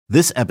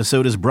This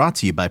episode is brought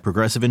to you by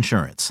Progressive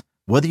Insurance.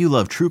 Whether you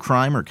love true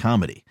crime or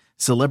comedy,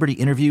 celebrity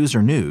interviews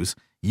or news,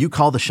 you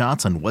call the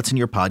shots on what's in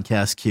your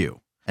podcast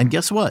queue. And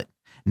guess what?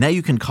 Now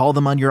you can call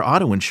them on your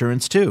auto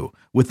insurance too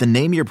with the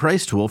Name Your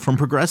Price tool from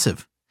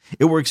Progressive.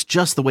 It works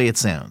just the way it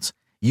sounds.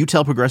 You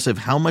tell Progressive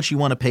how much you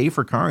want to pay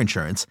for car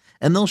insurance,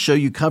 and they'll show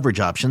you coverage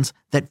options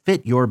that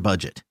fit your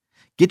budget.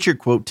 Get your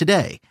quote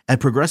today at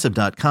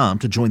Progressive.com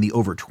to join the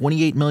over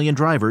 28 million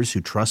drivers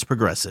who trust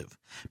Progressive.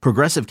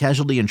 Progressive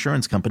Casualty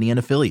Insurance Company and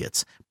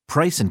Affiliates.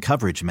 Price and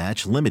coverage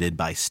match limited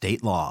by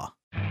state law.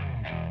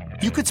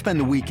 You could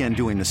spend the weekend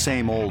doing the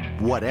same old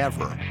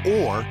whatever,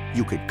 or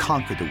you could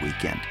conquer the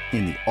weekend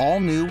in the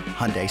all-new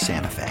Hyundai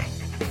Santa Fe.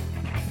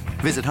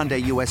 Visit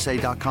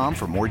HyundaiUSA.com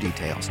for more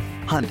details.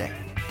 Hyundai,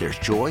 there's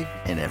joy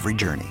in every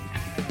journey.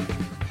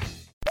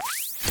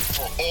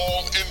 For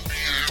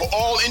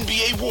all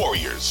NBA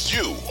Warriors,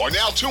 you are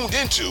now tuned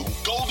into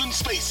Golden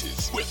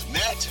Spaces with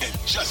Nat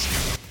and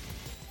Justin.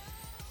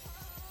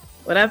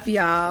 What up,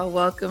 y'all?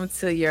 Welcome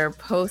to your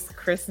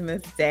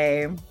post-Christmas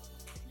Day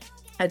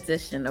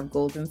edition of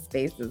Golden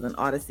Spaces, an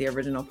Odyssey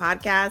original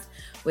podcast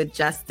with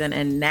Justin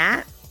and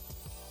Nat.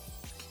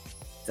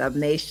 Dub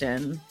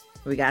Nation,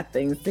 we got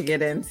things to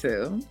get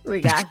into.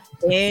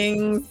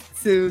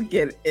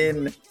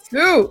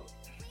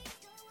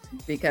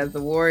 Because the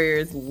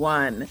Warriors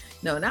won.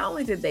 No, not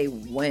only did they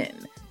win,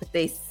 but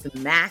they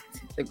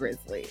smacked the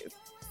Grizzlies.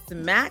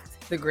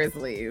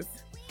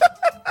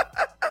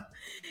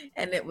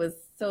 And it was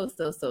so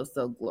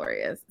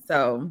glorious.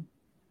 So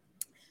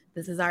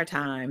this is our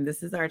time.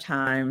 This is our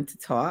time to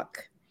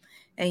talk.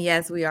 And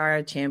yes, we are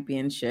a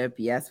championship.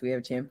 Yes, we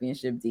have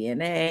championship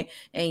DNA.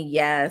 And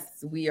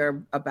yes, we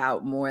are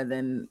about more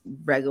than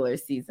regular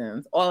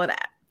seasons, all of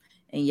that.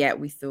 And yet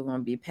we still going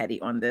to be petty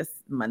on this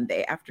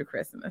Monday after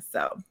Christmas.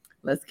 So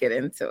let's get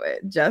into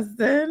it.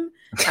 Justin,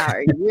 how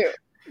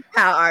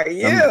are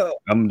you?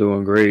 I'm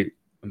doing great.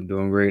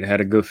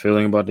 Had a good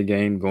feeling about the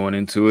game going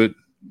into it.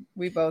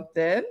 We both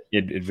did.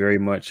 It very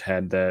much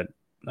had that,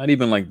 not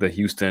even like the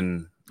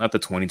Houston, not the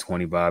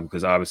 2020 vibe,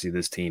 because obviously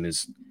this team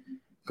is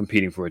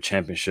competing for a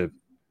championship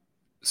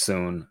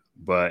soon,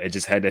 but it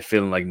just had that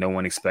feeling like no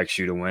one expects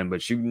you to win,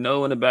 but you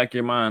know in the back of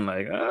your mind,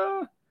 like,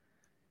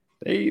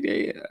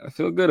 I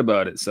feel good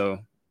about it. So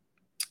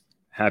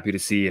happy to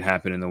see it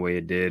happen in the way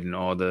it did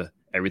and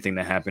everything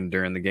that happened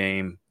during the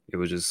game. It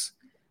was just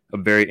a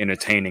very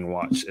entertaining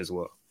watch as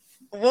well.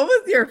 What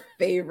was your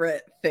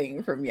favorite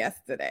thing from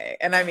yesterday?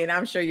 And I mean,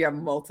 I'm sure you have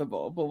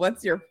multiple, but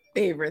what's your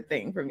favorite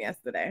thing from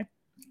yesterday?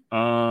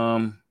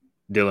 Dylan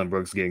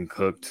Brooks getting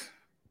cooked.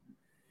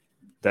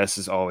 That's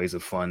just always a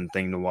fun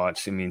thing to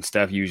watch. I mean,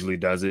 Steph usually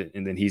does it,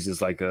 and then he's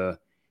just like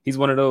he's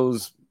one of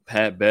those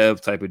Pat Bev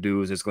type of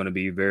dudes that's going to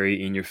be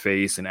very in your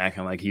face and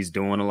acting like he's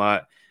doing a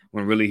lot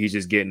when really he's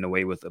just getting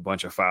away with a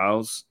bunch of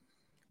fouls.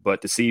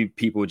 But to see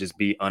people just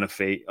be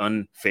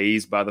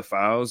unfazed by the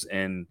fouls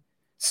and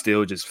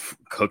still just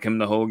cook him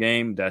the whole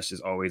game, that's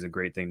just always a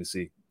great thing to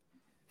see.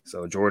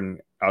 So Jordan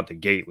out the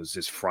gate was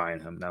just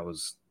frying him. That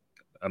was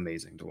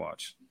amazing to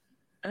watch.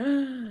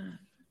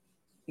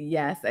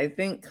 Yes, I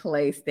think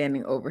Clay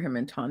standing over him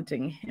and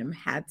taunting him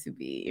had to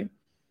be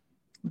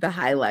the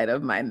highlight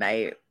of my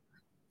night.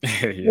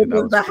 It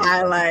was the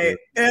highlight.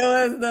 It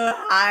was the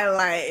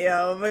highlight,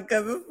 yo,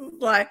 because this is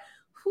like,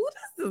 who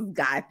does this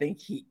guy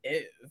think he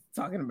is?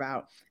 Talking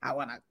about, I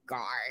want to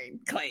guard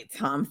Klay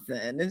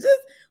Thompson. It's just,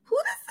 who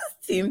does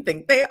this team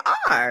think they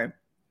are?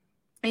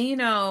 And you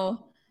know,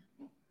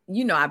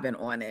 I've been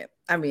on it.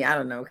 I mean, I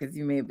don't know, because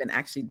you may have been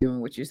actually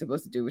doing what you're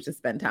supposed to do, which is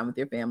spend time with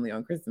your family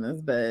on Christmas.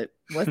 But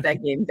once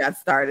that game got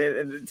started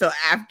and until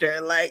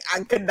after, like, I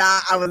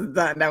was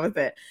done. That was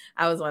it.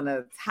 I was on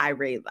a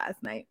tirade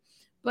last night.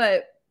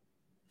 But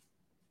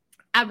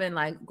I've been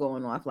like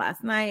going off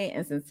last night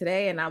and since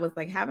today, and I was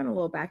like having a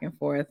little back and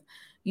forth,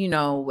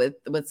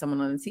 with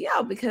someone on the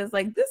TL, because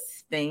like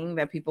this thing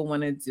that people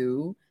want to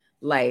do,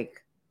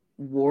 like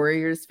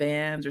Warriors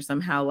fans are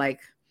somehow like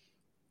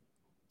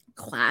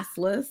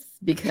classless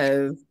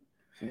because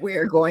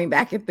we're going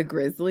back at the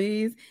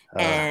Grizzlies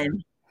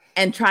and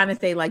trying to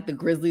say like the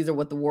Grizzlies are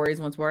what the Warriors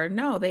once were.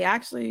 No, they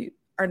actually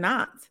are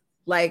not.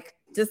 Like,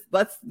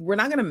 we're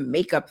not going to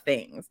make up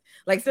things.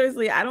 Like,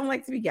 seriously, I don't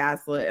like to be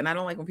gaslit, and I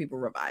don't like when people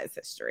revise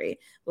history.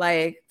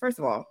 Like, first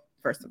of all,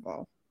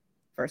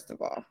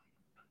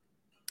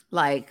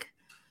 like,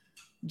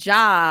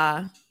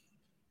 Ja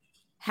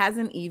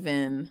hasn't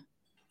even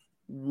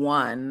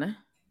won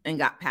and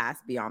got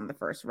past beyond the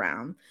first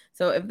round.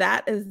 So if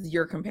that is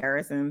your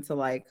comparison to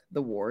like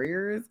the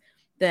Warriors,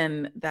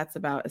 then that's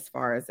about as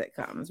far as it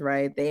comes,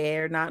 right?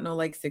 They're not no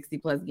like 60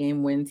 plus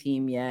game win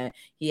team yet.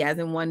 He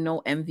hasn't won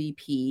no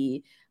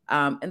MVP.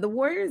 And the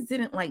Warriors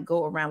didn't like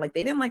go around, like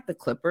they didn't like the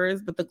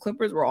Clippers, but the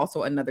Clippers were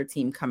also another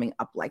team coming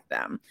up like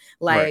them.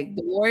 Like right.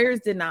 The Warriors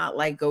did not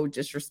like go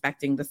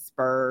disrespecting the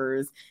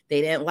Spurs.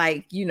 They didn't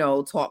like, you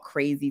know, talk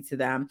crazy to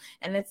them.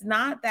 And it's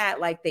not that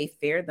like they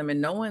feared them.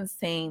 And no one's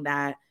saying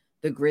that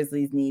the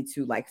Grizzlies need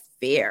to like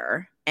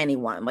fear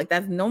anyone. Like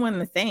that's no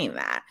one is saying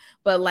that.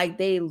 But like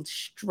they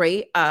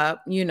straight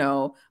up, you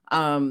know,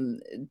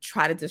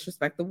 try to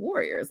disrespect the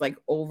Warriors like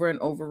over and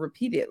over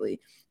repeatedly.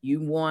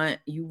 You want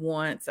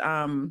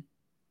to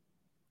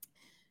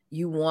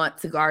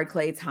guard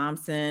Klay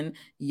Thompson.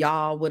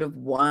 Y'all would have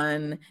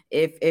won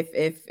if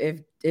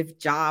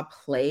Ja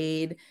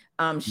played.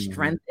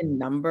 Strength in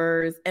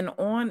numbers, and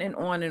on and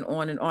on and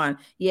on and on.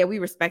 Yeah, we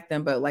respect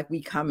them, but like we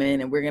come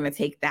in and we're gonna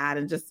take that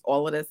and just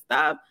all of this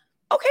stuff.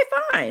 Okay,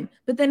 fine.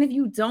 But then if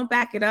you don't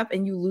back it up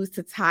and you lose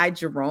to Ty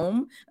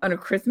Jerome on a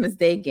Christmas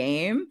Day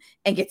game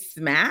and get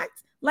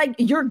smacked, like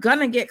you're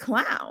gonna get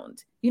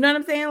clowned. You know what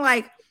I'm saying?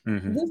 Like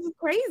this is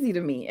crazy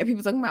to me. And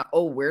people talking about,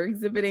 oh, we're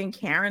exhibiting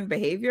Karen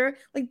behavior.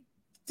 Like,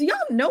 do y'all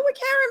know what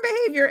Karen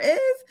behavior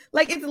is?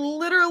 Like, it's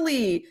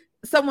literally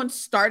someone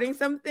starting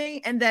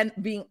something and then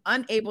being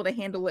unable to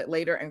handle it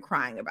later and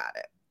crying about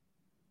it.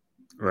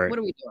 Right. What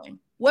are we doing?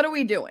 What are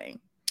we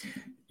doing?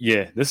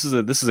 Yeah, this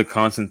is a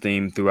constant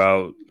theme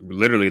throughout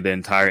literally the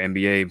entire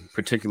NBA,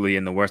 particularly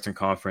in the Western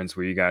Conference,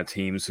 where you got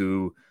teams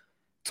who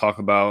talk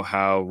about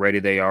how ready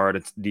they are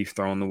to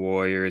dethrone the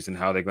Warriors and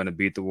how they're going to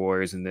beat the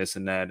Warriors and this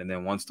and that. And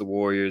then once the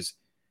Warriors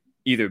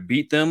either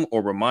beat them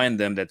or remind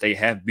them that they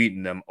have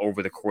beaten them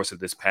over the course of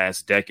this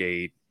past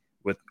decade,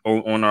 with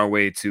on our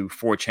way to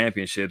 4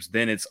 championships,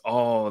 then it's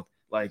all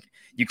like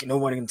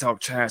nobody can talk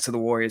trash to the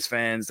Warriors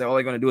fans. All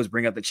they're going to do is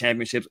bring up the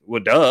championships.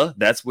 Well, duh,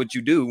 that's what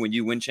you do when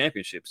you win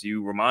championships.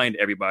 You remind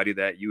everybody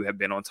that you have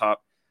been on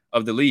top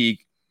of the league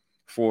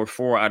for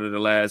 4 out of the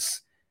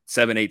last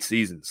 7-8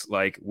 seasons.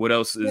 Like, what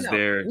else is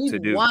there to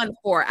do? We've won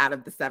 4 out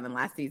of the 7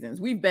 last seasons.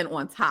 We've been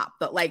on top,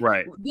 but like,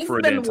 right, this has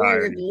been the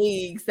Warriors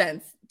league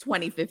since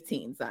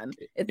 2015, son.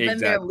 It's been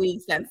their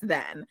league since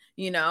then,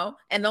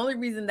 and the only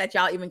reason that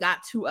y'all even got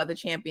 2 other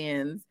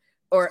champions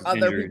or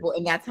other people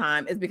in that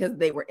time is because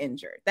they were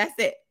injured. That's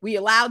it. We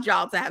allowed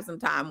y'all to have some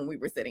time when we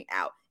were sitting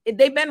out.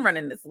 They've been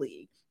running this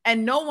league,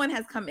 and no one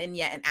has come in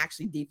yet and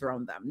actually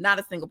dethroned them.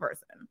 Not a single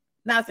person,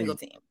 not a single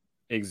team.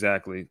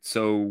 Exactly.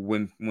 So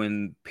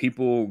when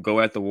people go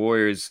at the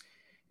Warriors,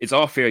 it's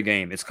all fair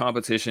game. It's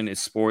competition.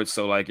 It's sports.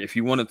 So like, if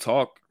you want to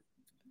talk,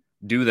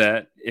 do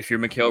that. If you're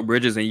Mikal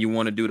Bridges and you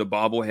want to do the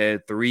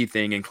bobblehead 3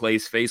 thing in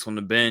Klay's face on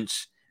the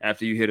bench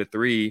after you hit a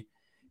 3,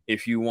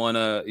 if you want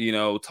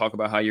to, talk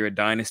about how you're a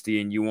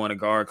dynasty and you want to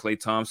guard Klay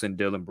Thompson,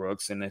 Dillon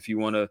Brooks, and if you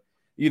want to,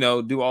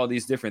 do all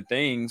these different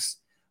things,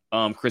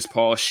 Chris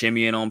Paul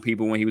shimmying on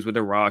people when he was with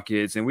the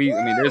Rockets, and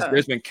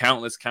there's been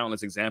countless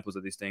examples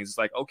of these things. It's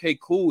like, okay,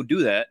 cool,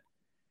 do that,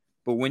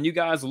 but when you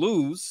guys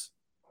lose,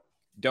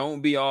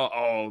 don't be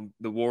all,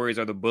 the Warriors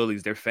are the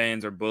bullies, their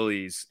fans are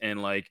bullies,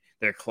 and like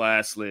they're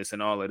classless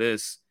and all of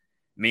this.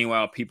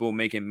 Meanwhile, people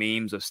making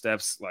memes of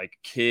Steph's like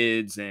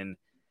kids and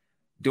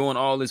doing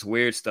all this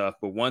weird stuff,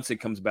 but once it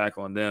comes back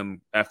on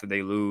them after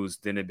they lose,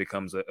 then it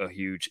becomes a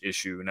huge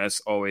issue, and that's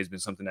always been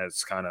something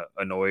that's kind of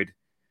annoyed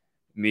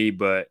me.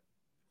 But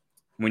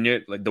when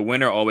you're like, the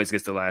winner always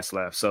gets the last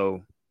laugh,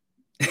 so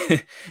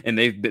and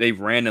they've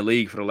ran the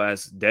league for the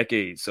last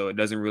decade, so it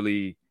never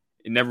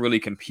really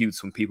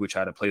computes when people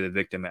try to play the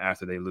victim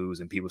after they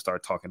lose and people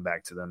start talking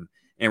back to them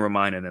and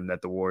reminding them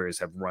that the Warriors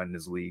have run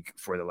this league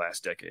for the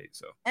last decade.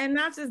 So, and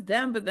not just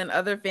them, but then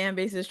other fan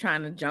bases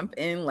trying to jump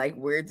in like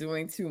we're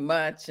doing too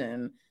much.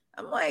 And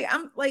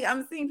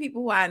I'm seeing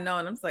people who I know,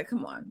 and I'm just like,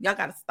 come on, y'all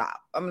got to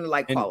stop. I'm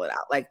gonna call it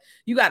out. Like,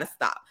 you got to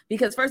stop,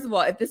 because first of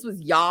all, if this was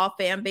y'all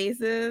fan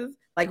bases,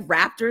 like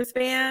Raptors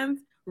fans,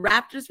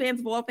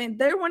 ball fans,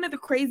 they're one of the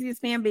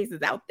craziest fan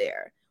bases out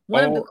there.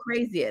 One of the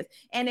craziest.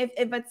 And if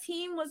a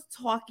team was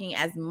talking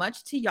as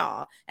much to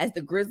y'all as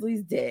the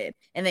Grizzlies did,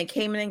 and then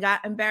came in and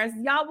got embarrassed,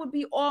 y'all would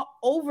be all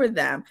over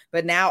them.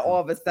 But now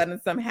all of a sudden,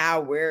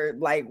 somehow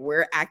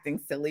we're acting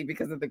silly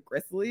because of the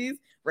Grizzlies.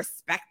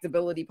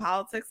 Respectability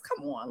politics.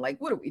 Come on. Like,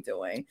 what are we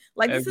doing?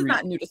 Like, this is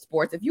not new to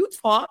sports. If you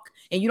talk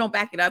and you don't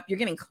back it up, you're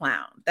getting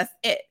clowned. That's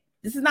it.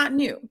 This is not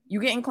new.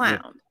 You're getting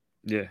clowned.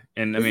 Yeah.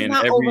 And this is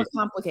not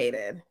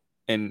overcomplicated.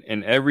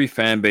 And every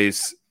fan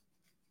base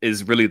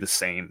is really the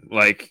same.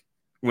 Like,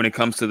 when it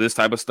comes to this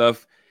type of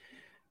stuff,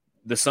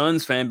 the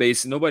Suns fan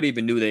base, nobody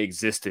even knew they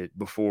existed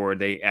before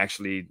they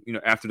actually,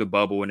 after the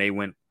bubble, and they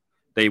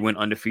went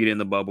undefeated in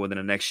the bubble, and then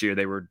the next year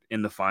they were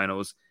in the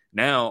finals.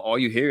 Now all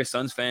you hear is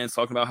Suns fans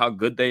talking about how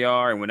good they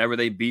are, and whenever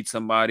they beat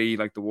somebody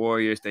like the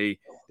Warriors,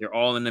 they're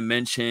all in the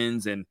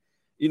mentions and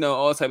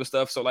all that type of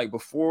stuff. So like,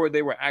 before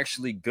they were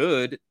actually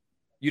good,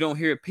 you don't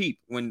hear a peep.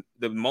 When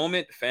the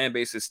moment fan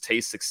bases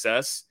taste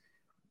success,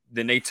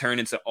 then they turn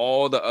into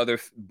all the other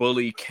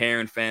bully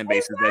Karen fan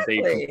bases that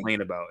they complain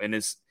about. And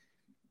it's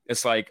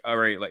like, all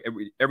right, like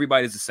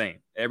everybody's the same.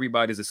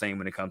 Everybody's the same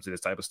when it comes to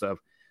this type of stuff.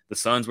 The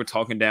Suns were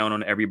talking down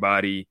on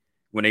everybody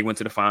when they went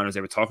to the finals.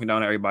 They were talking down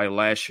on everybody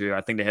last year.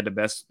 I think they had the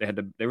best.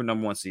 They were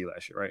number 1 seed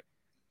last year, right?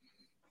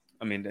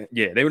 I mean,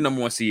 yeah, they were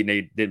number 1 seed and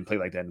they didn't play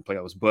like that in the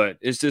playoffs. But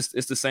it's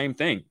the same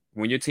thing.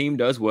 When your team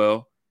does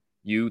well,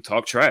 you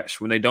talk trash.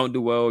 When they don't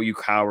do well, you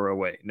cower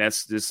away. And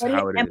that's just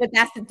how it is. But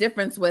that's the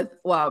difference with,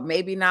 well,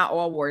 maybe not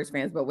all Warriors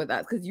fans, but with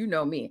us, because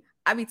me.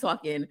 I be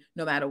talking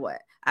no matter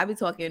what. I be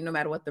talking no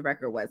matter what the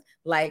record was.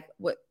 Like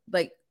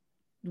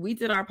we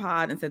did our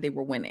pod and said they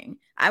were winning.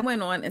 I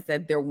went on and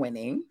said they're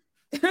winning.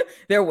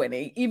 they're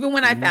winning. Even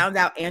when I found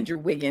out Andrew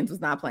Wiggins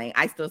was not playing,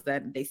 I still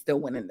said they still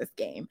win in this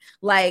game.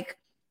 Like,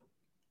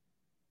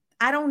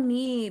 I don't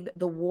need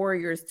the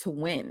Warriors to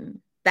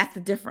win. That's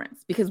the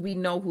difference, because we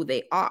know who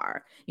they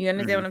are. You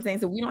understand what I'm saying?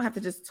 So we don't have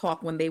to just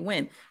talk when they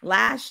win.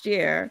 Last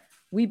year,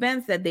 we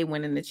been said they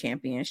win in the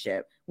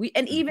championship.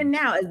 And even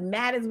now, as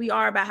mad as we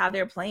are about how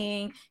they're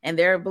playing and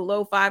they're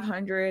below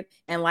 500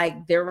 and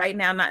like they're right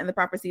now not in the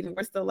proper season,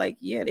 we're still like,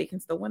 yeah, they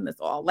can still win this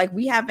all. Like,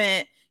 we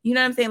haven't, you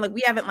know what I'm saying? Like,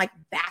 we haven't like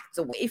backed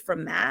away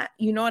from that.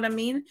 You know what I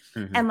mean?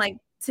 And like,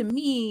 to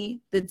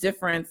me, the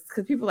difference,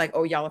 because people are like,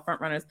 oh, y'all are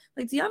front runners.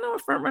 Like, do y'all know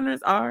what front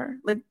runners are?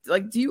 Like,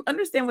 do you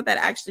understand what that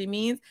actually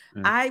means?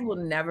 I will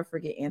never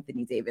forget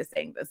Anthony Davis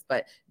saying this,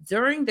 but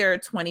during their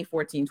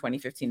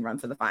 2014-2015 run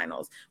to the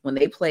finals, when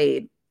they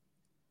played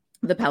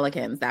the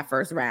Pelicans that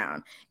first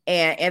round,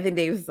 and Anthony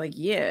Davis was like,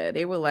 yeah,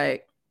 they were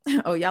like,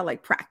 oh, y'all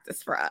like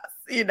practice for us,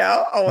 you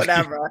know, or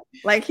whatever.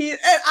 Like,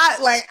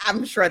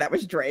 I'm sure that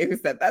was Dre who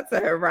said that to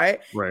him, right?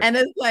 And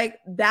it's like,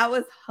 that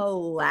was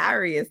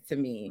hilarious to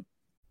me.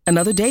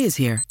 Another day is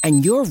here,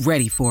 and you're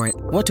ready for it.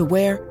 What to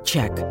wear?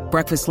 Check.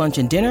 Breakfast, lunch,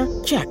 and dinner?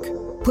 Check.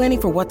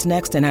 Planning for what's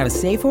next and how to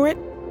save for it?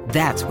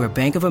 That's where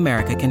Bank of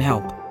America can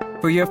help.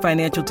 For your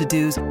financial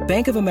to-dos,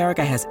 Bank of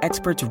America has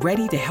experts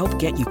ready to help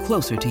get you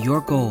closer to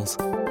your goals.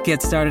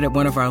 Get started at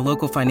one of our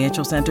local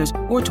financial centers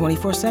or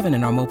 24/7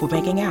 in our mobile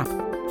banking app.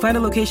 Find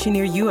a location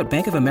near you at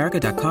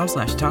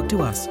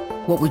bankofamerica.com/talktous.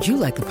 What would you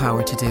like the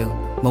power to do?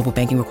 Mobile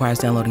banking requires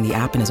downloading the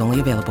app and is only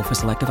available for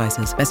select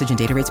devices. Message and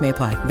data rates may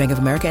apply. Bank of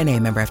America NA,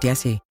 member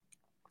FDIC.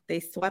 They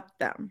swept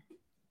them.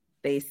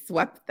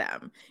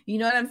 You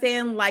know what I'm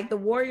saying? Like, the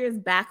Warriors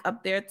back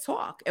up their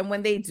talk. And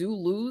when they do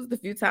lose, the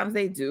few times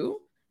they do,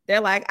 they're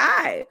like, all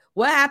right,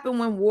 what happened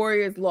when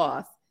Warriors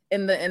lost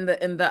in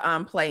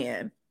the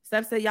play-in?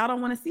 Steph said, y'all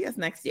don't want to see us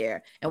next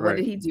year. And what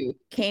did he do?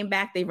 Came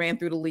back, they ran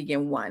through the league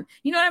and won.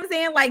 You know what I'm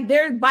saying? Like,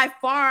 they're by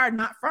far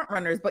not front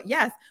runners, but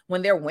yes,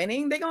 when they're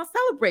winning, they're going to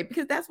celebrate,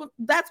 because that's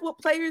what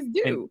players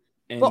do.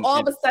 But all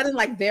of a sudden,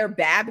 like, they're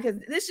bad because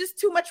there's just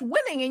too much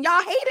winning and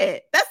y'all hate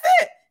it. That's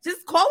it.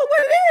 Just call it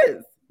what it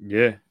is.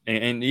 Yeah.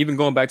 And even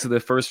going back to the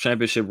first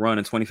championship run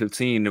in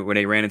 2015, when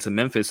they ran into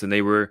Memphis and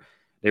they were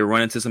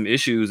running into some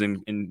issues,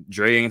 and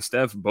Dre and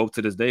Steph both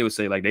to this day would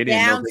say, like, they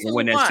didn't know they could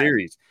win that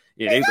series.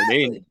 Yeah,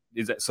 exactly.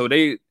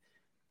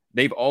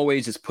 They've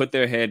always just put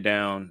their head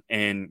down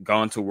and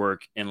gone to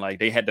work, and like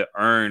they had to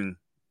earn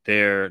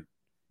their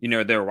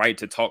right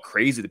to talk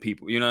crazy to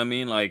people. You know what I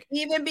mean? Like,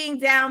 even being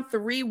down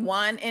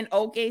 3-1 in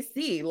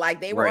OKC,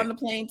 like they were on the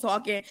plane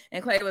talking,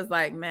 and Clay was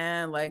like,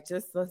 "Man, like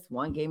just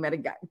one game at a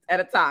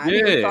time."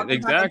 Yeah,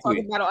 exactly.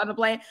 Talking about it on the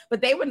plane, but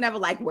they were never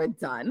like, "We're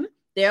done."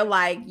 They're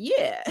like,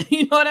 "Yeah,"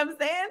 you know what I'm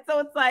saying? So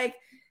it's like,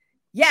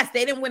 yes,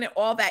 they didn't win it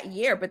all that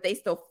year, but they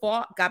still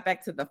fought, got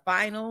back to the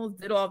finals,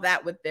 did all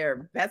that with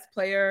their best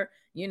player,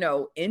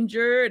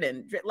 injured,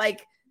 and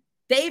like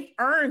they've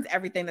earned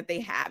everything that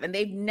they have, and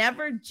they've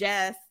never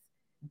just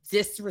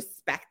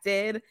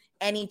disrespected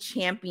any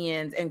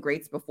champions and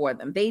greats before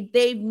them.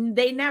 They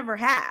never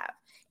have.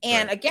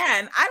 And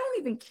again, I don't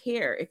even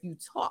care if you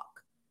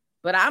talk,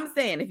 but I'm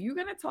saying if you're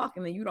gonna talk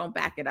and then you don't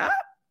back it up.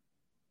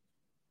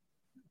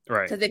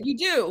 Right. Because if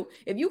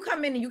you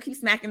come in and you keep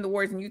smacking the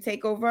Warriors and you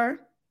take over,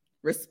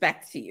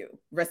 respect to you.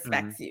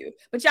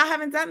 But y'all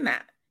haven't done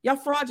that. Y'all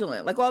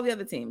fraudulent, like all the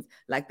other teams,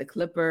 like the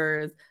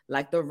Clippers,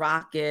 like the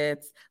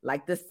Rockets,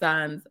 like the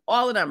Suns,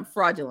 all of them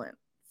fraudulent.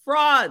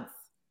 Frauds.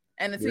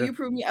 And until you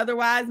prove me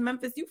otherwise,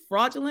 Memphis, you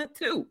fraudulent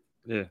too.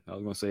 Yeah, I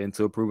was gonna say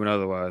until proven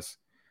otherwise.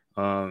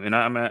 And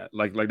I'm at,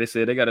 like they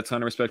said, they got a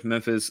ton of respect for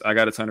Memphis. I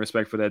got a ton of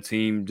respect for that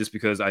team, just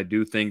because I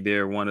do think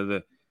they're one of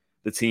the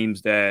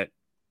teams that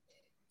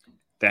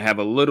have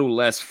a little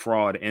less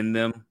fraud in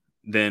them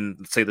than,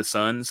 say, the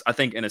Suns. I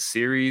think in a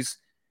series,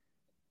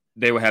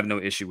 they would have no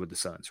issue with the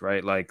Suns,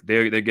 right? Like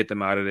they get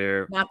them out of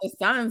there. Not the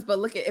Suns, but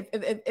look at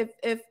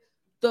if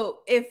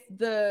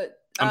the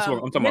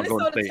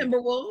Minnesota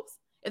Timberwolves,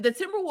 if the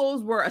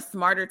Timberwolves were a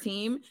smarter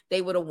team,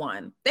 they would have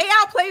won. They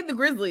outplayed the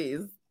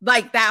Grizzlies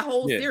like that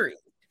whole series.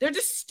 They're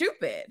just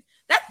stupid.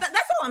 That's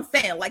all I'm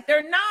saying. Like,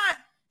 they're not.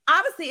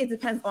 Obviously, it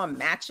depends on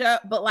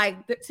matchup, but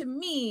like to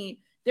me,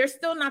 they're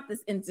still not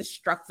this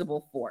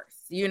indestructible force.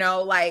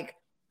 Like,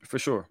 for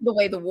sure, the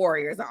way the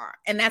Warriors are,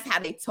 and that's how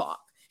they talk.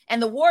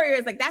 And the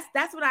Warriors, like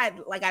that's what I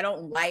like. I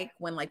don't like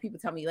when like people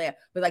tell me,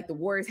 but like the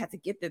Warriors had to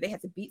get there, they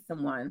had to beat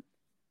someone.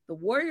 The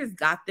Warriors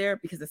got there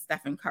because of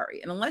Stephen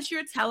Curry. And unless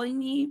you're telling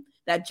me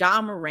that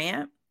Ja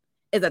Morant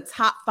is a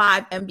top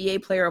 5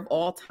 NBA player of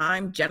all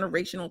time,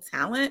 generational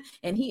talent,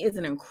 and he is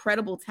an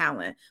incredible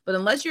talent, but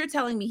unless you're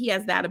telling me he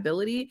has that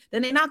ability,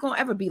 then they're not going to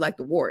ever be like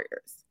the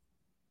Warriors.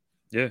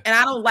 Yeah. And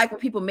I don't like when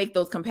people make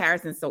those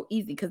comparisons so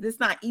easy, because it's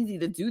not easy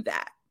to do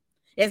that.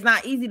 It's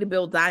not easy to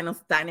build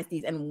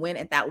dynasties and win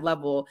at that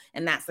level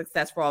and that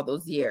success for all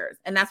those years.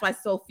 And that's why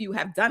so few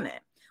have done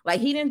it. Like,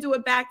 he didn't do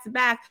it back to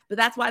back, but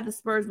that's why the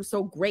Spurs were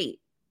so great.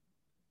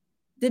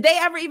 Did they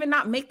ever even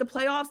not make the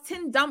playoffs?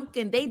 Tim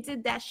Duncan, they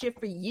did that shit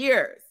for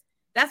years.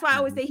 That's why I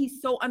always say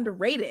he's so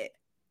underrated.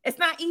 It's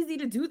not easy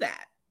to do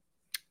that.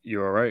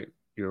 You're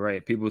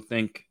right. People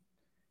think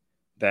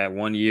that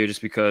 1 year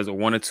just because, or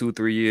 1 or 2,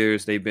 3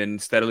 years, they've been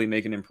steadily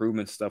making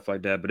improvements, stuff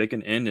like that. But it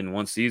can end in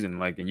one season,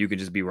 like, and you can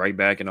just be right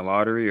back in the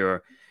lottery,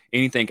 or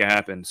anything can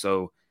happen.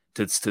 So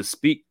to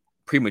speak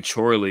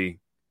prematurely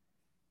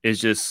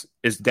is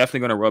it's definitely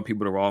going to rub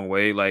people the wrong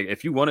way. Like,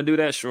 if you want to do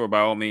that, sure, by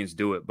all means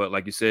do it. But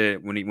like you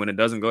said, when it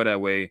doesn't go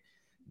that way,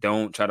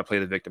 don't try to play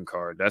the victim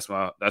card. That's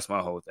my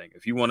whole thing.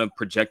 If you want to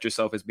project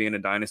yourself as being a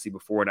dynasty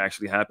before it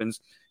actually happens,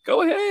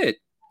 go ahead.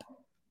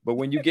 But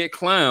when you get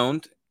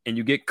clowned and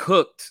you get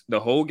cooked the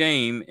whole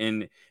game,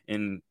 and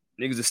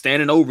niggas are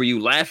standing over you,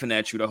 laughing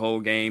at you the whole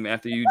game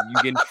after you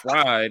getting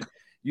fried,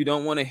 we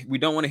don't want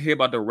to hear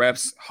about the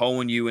refs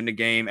hoeing you in the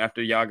game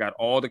after y'all got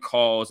all the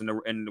calls and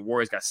the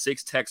Warriors got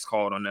 6 texts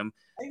called on them.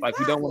 Exactly. Like,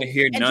 we don't want to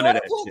hear none of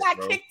that shit, got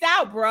bro. kicked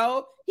out,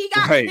 bro. He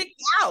got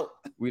kicked out.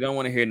 We don't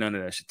want to hear none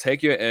of that shit.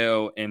 Take your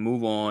L and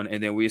move on,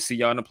 and then we'll see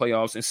y'all in the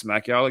playoffs and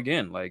smack y'all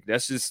again. Like,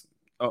 that's just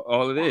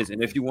all it is.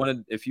 And if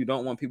you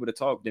don't want people to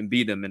talk, then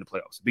beat them in the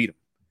playoffs. Beat them.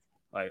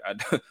 Like,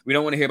 we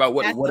don't want to hear about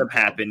what would have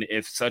happened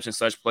if such and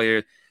such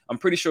player. I'm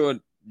pretty sure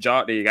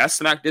they got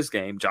smacked this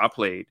game. Ja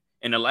played.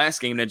 In the last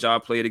game that Ja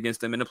played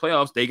against them in the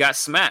playoffs, they got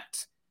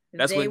smacked.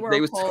 That's they what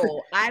they was.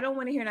 I don't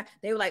want to hear that.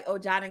 They were like, "Oh,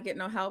 Ja didn't get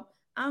no help."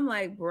 I'm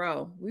like,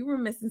 bro, we were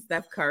missing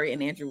Steph Curry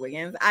and Andrew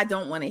Wiggins. I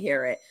don't want to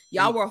hear it.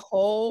 Y'all were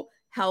whole,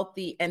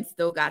 healthy, and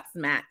still got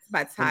smacked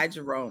by Ty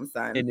Jerome,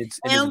 son,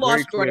 and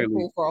lost Jordan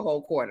Poole for a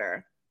whole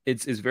quarter.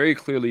 It's very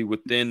clearly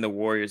within the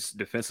Warriors'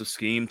 defensive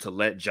scheme to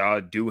let Ja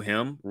do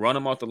him, run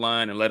him off the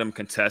line, and let him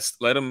contest.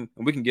 And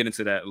we can get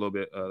into that a little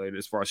bit later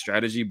as far as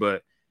strategy,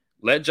 but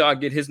let Ja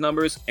get his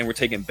numbers, and we're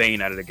taking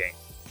Bane out of the game.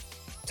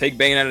 Take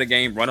Bane out of the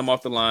game, run him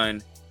off the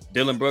line.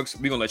 Dillon Brooks,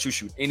 we're going to let you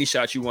shoot any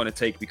shot you want to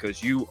take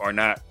because you are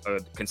not a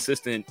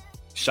consistent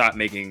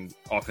shot-making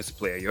offensive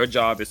player. Your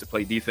job is to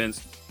play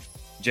defense.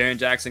 Jaren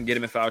Jackson, get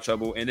him in foul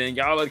trouble, and then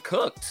y'all are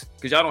cooked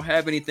because y'all don't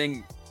have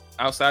anything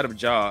outside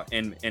of Ja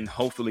and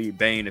hopefully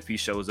Bane if he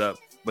shows up.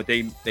 But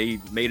they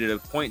made it a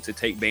point to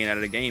take Bane out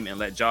of the game and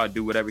let Ja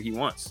do whatever he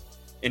wants.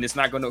 And you're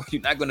not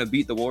gonna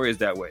beat the Warriors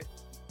that way.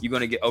 You're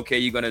gonna get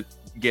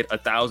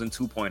 1,000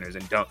 2-pointers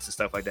and dunks and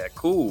stuff like that.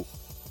 Cool.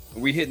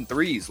 We hitting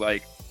threes,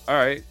 like, all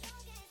right.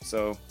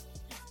 So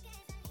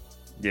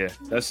yeah,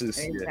 that's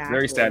just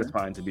very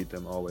satisfying to beat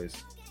them always.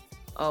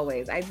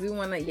 Always. I do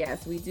want to,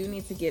 yes, we do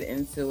need to get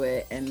into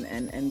it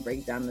and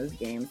break down this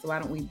game. So why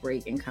don't we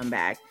break and come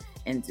back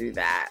and do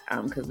that?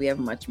 Because we have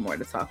much more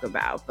to talk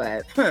about.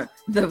 But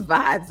the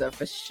vibes are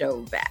for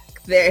show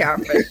back. They are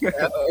for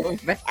show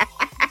back.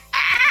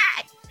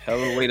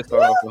 Hell of a way to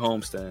start off the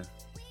homestand.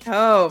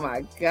 Oh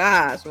my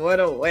gosh, what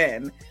a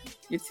win.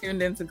 You're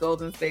tuned into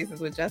Golden Spaces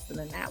with Justin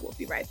and Nat. We'll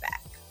be right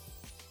back.